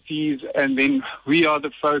expertise, and then we are the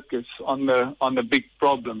focus on the big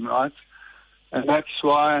problem, right? And that's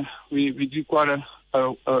why we do quite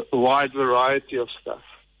a wide variety of stuff.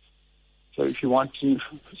 So if you want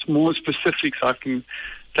more specifics, I can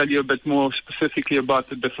tell you a bit more specifically about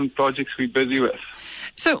the different projects we're busy with.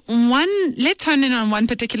 So let's hone in on one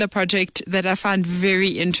particular project that I find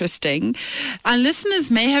very interesting. Our listeners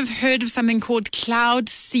may have heard of something called cloud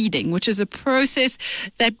seeding, which is a process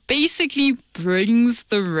that basically brings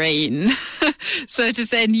the rain, so to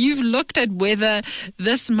say. And you've looked at whether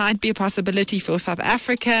this might be a possibility for South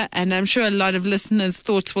Africa, and I'm sure a lot of listeners'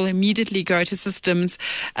 thoughts will immediately go to systems,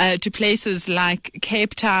 to places like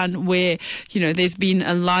Cape Town, where there's been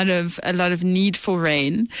a lot of need for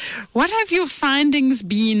rain. What have your findings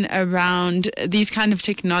been around these kind of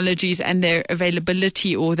technologies and their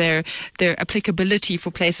availability or their applicability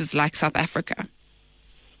for places like South Africa?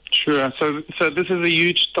 Sure. So this is a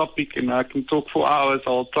huge topic, and I can talk for hours.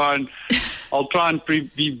 I'll try and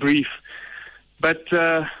be brief. But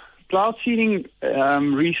cloud seeding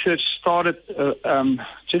research started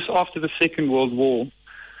just after the Second World War,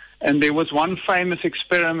 and there was one famous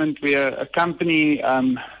experiment where a company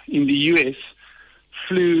in the U.S.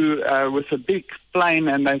 flew with a big plane,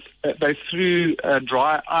 and they threw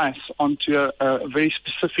dry ice onto a very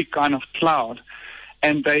specific kind of cloud.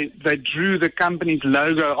 And they drew the company's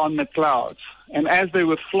logo on the clouds. And as they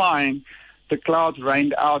were flying, the clouds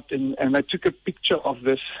rained out, and they took a picture of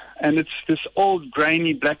this. And it's this old,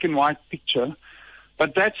 grainy, black and white picture.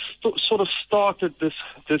 But that sort of started this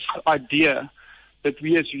idea that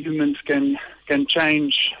we as humans can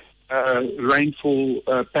change rainfall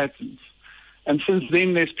patterns. And since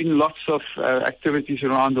then, there's been lots of activities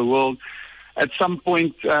around the world. At some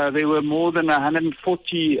point, there were more than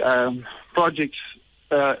 140 projects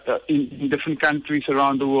in different countries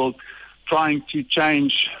around the world trying to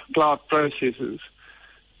change cloud processes.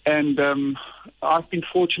 And I've been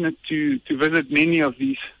fortunate to visit many of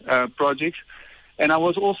these projects. And I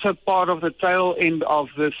was also part of the tail end of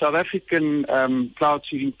the South African cloud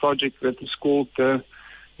seeding project that is called the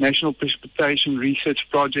National Precipitation Research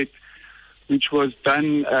Project, which was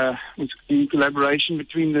done in collaboration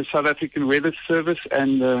between the South African Weather Service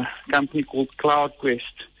and a company called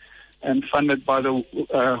CloudQuest, and funded by the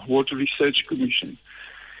Water Research Commission.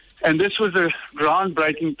 And this was a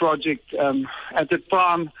groundbreaking project. At the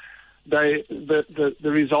time, the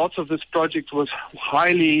results of this project was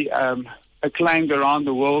highly acclaimed around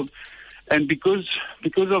the world, and because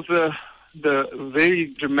of the very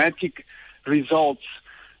dramatic results,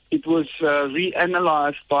 it was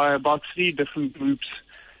reanalyzed by about 3 different groups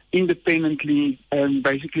independently, and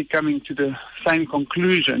basically coming to the same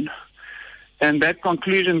conclusion. And that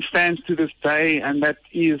conclusion stands to this day, and that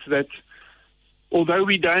is that although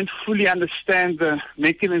we don't fully understand the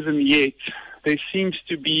mechanism yet, there seems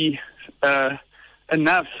to be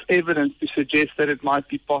enough evidence to suggest that it might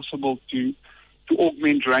be possible to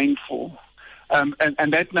augment rainfall. And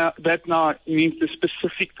that now means the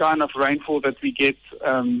specific kind of rainfall that we get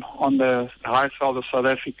on the Highveld of South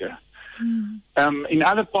Africa. In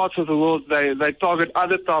other parts of the world, they target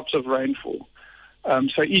other types of rainfall.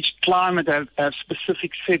 So each climate has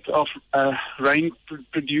specific set of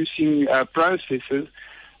rain-producing processes,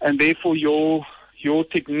 and therefore your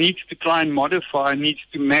techniques to try and modify needs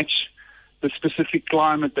to match the specific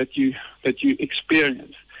climate that you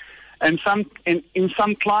experience. And in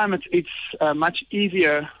some climates, it's much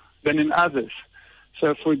easier than in others.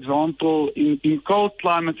 So, for example, in cold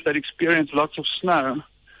climates that experience lots of snow,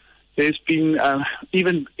 there's been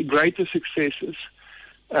even greater successes.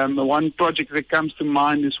 One project that comes to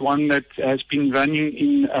mind is one that has been running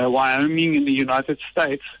in Wyoming in the United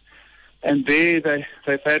States, and there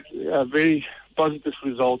they've had very positive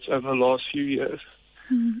results over the last few years.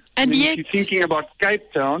 And yet, if you're thinking about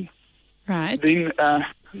Cape Town, right? Then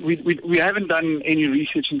we haven't done any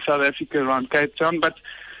research in South Africa around Cape Town, but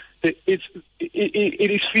it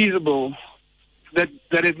is feasible that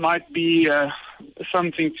it might be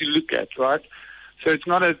something to look at, right? So it's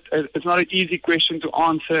not an easy question to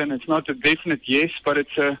answer, and it's not a definite yes, but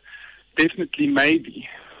it's a definitely maybe.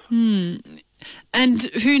 And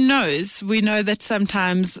who knows? We know that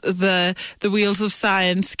sometimes the wheels of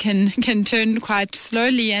science can turn quite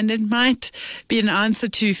slowly, and it might be an answer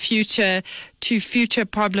to future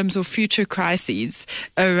problems or future crises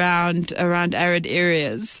around arid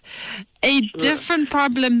areas. A different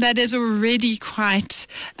problem that is already quite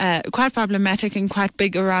problematic and quite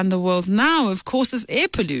big around the world now, of course, is air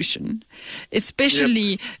pollution,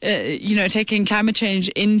 especially taking climate change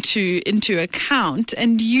into account.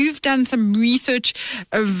 And you've done some research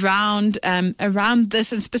around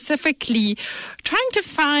this, and specifically trying to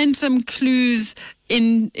find some clues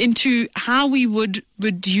into how we would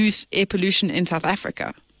reduce air pollution in South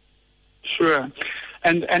Africa. Sure.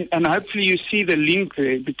 And hopefully you see the link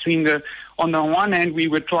there between on the one hand, we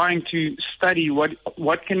were trying to study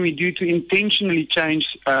what can we do to intentionally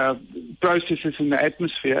change processes in the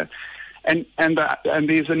atmosphere, and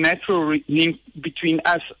there's a natural link between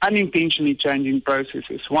us unintentionally changing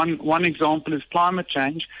processes. One example is climate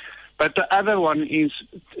change, but the other one is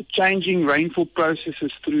changing rainfall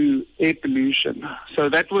processes through air pollution. So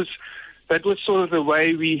that was sort of the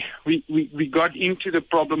way we got into the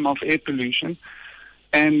problem of air pollution.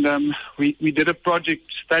 And we did a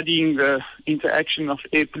project studying the interaction of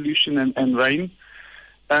air pollution and rain.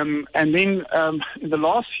 And then in the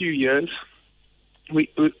last few years,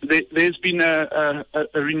 there's been a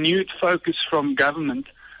renewed focus from government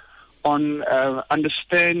on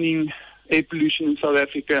understanding air pollution in South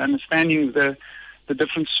Africa, understanding the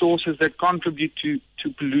different sources that contribute to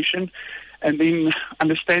pollution, and then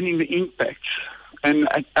understanding the impacts. And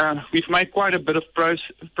we've made quite a bit of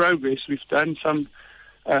progress. We've done some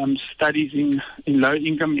studies in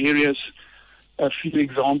low-income areas. A few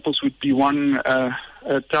examples would be one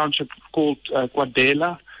a township called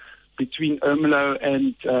Quadela, between Ermelo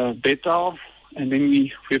and Bethal. And then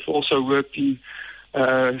we've also worked in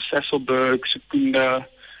Sasolburg, Secunda,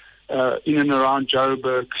 in and around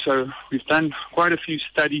Joburg. So we've done quite a few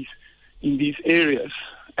studies in these areas.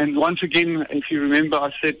 And once again, if you remember,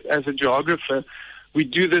 I said as a geographer, we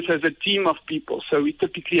do this as a team of people. So we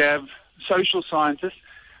typically have social scientists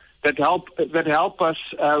that help us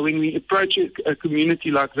when we approach a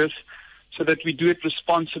community like this, so that we do it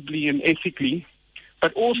responsibly and ethically.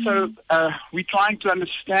 But also, we're trying to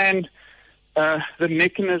understand the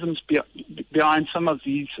mechanisms behind some of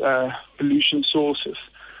these pollution sources.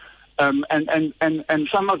 And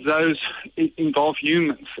some of those involve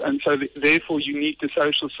humans, and so therefore you need the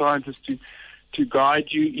social scientists to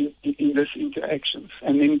guide you in these interactions.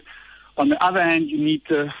 And then on the other hand, you need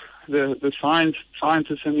the the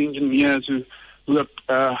scientists and engineers who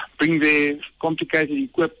bring their complicated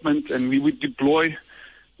equipment, and we would deploy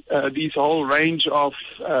these whole range of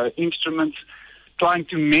instruments, trying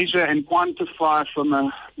to measure and quantify from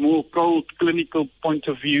a more cold clinical point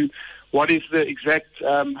of view what is the exact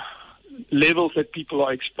levels that people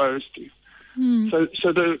are exposed to.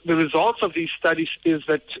 So the results of these studies is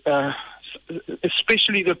that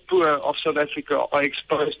especially the poor of South Africa are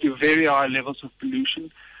exposed to very high levels of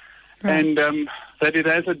pollution, and that it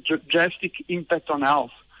has a drastic impact on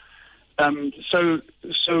health. So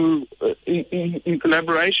in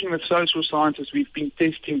collaboration with social scientists, we've been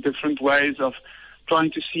testing different ways of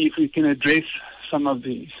trying to see if we can address some of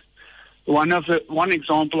these. One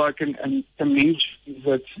example I can mention is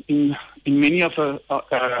that in many of the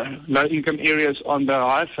low-income areas on the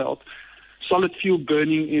Highveld, solid fuel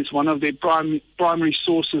burning is one of their primary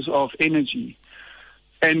sources of energy.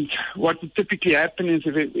 And what would typically happen is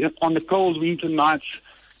on the cold winter nights,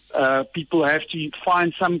 people have to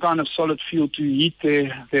find some kind of solid fuel to heat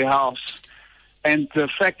their house. And the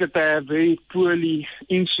fact that they have very poorly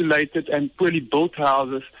insulated and poorly built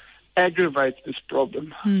houses aggravates this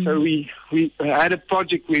problem. So we had a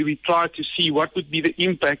project where we tried to see what would be the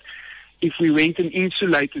impact if we went and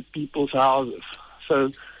insulated people's houses.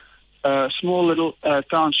 So a small little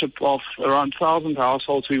township of around 1,000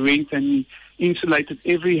 households, we went and we insulated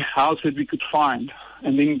every house that we could find,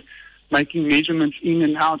 and then making measurements in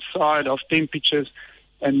and outside of temperatures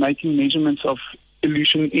and making measurements of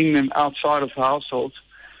pollution in and outside of households.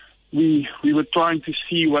 We were trying to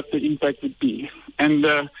see what the impact would be. And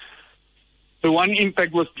the one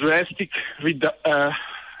impact was drastic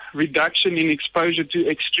reduction in exposure to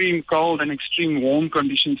extreme cold and extreme warm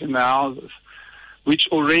conditions in the houses, which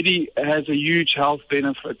already has a huge health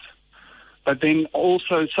benefit. But then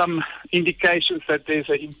also some indications that there's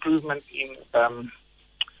an improvement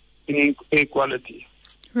in air quality.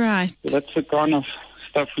 Right. So that's the kind of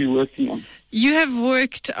stuff we're working on. You have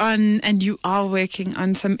worked on, and you are working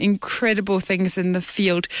on, some incredible things in the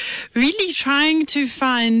field, really trying to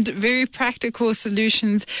find very practical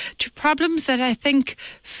solutions to problems that I think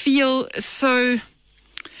feel so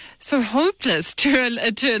hopeless to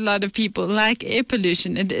a lot of people, like air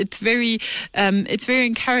pollution. And it's very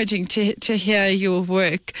encouraging to hear your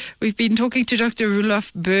work. We've been talking to Dr.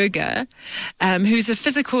 Roelof Burger, who's a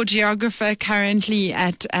physical geographer currently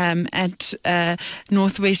at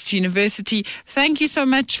Northwest University. Thank you so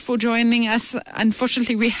much for joining us.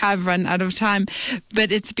 Unfortunately, we have run out of time,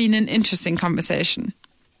 but it's been an interesting conversation.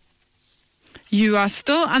 You are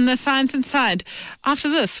still on the Science Inside. After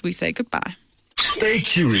this, we say goodbye. Stay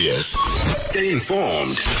curious, stay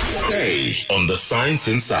informed, stay on the Science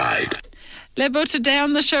Inside. Lebo, today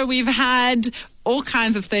on the show we've had all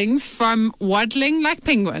kinds of things, from waddling like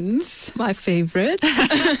penguins, my favorite,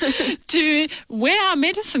 to where our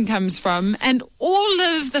medicine comes from, and all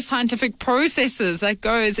of the scientific processes that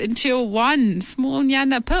goes into one small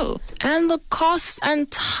nyana pill. And the cost and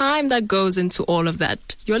time that goes into all of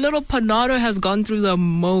that. Your little panado has gone through the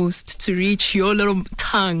most to reach your little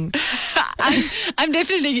tongue. I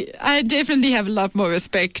definitely have a lot more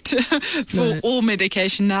respect for all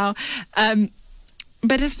medication now.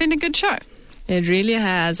 But it's been a good show. It really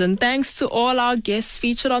has. And thanks to all our guests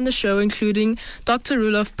featured on the show, including Dr.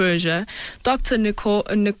 Roelof Burger, Dr.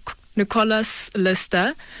 Nicholas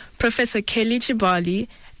Lister, Professor Kelly Chibali,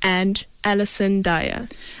 and Alison Dyer.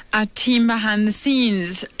 Our team behind the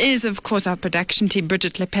scenes is, of course, our production team,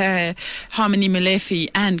 Bridget Lepere, Harmony Malefi,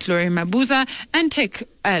 and Gloria Mabuza, and tech,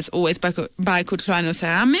 as always, by Kutlwano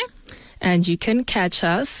Serame. And you can catch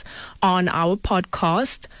us on our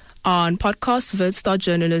podcast on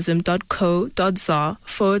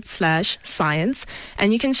podcastwits.journalism.co.za/science.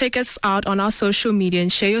 And you can check us out on our social media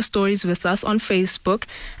and share your stories with us on Facebook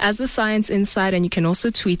as The Science Inside, and you can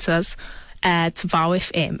also tweet us at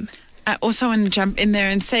VowFM. I also want to jump in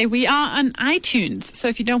there and say we are on iTunes. So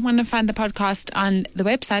if you don't want to find the podcast on the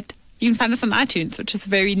website, you can find us on iTunes, which is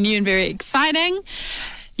very new and very exciting.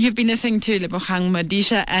 You've been listening to Lebogang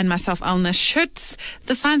Madisha and myself, Alna Schutz.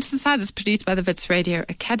 The Science Inside is produced by the Wits Radio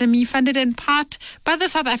Academy, funded in part by the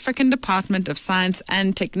South African Department of Science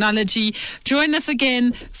and Technology. Join us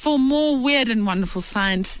again for more weird and wonderful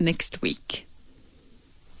science next week.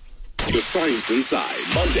 The Science Inside,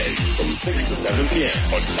 Monday from 6 to 7 p.m.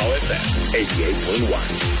 on OFM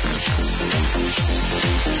 88.1.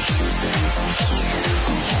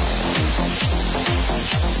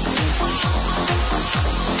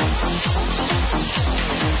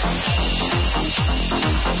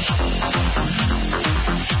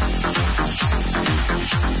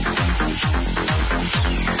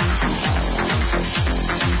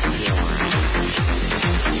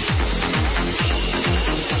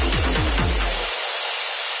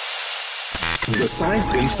 The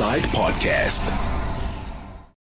Science Inside Podcast.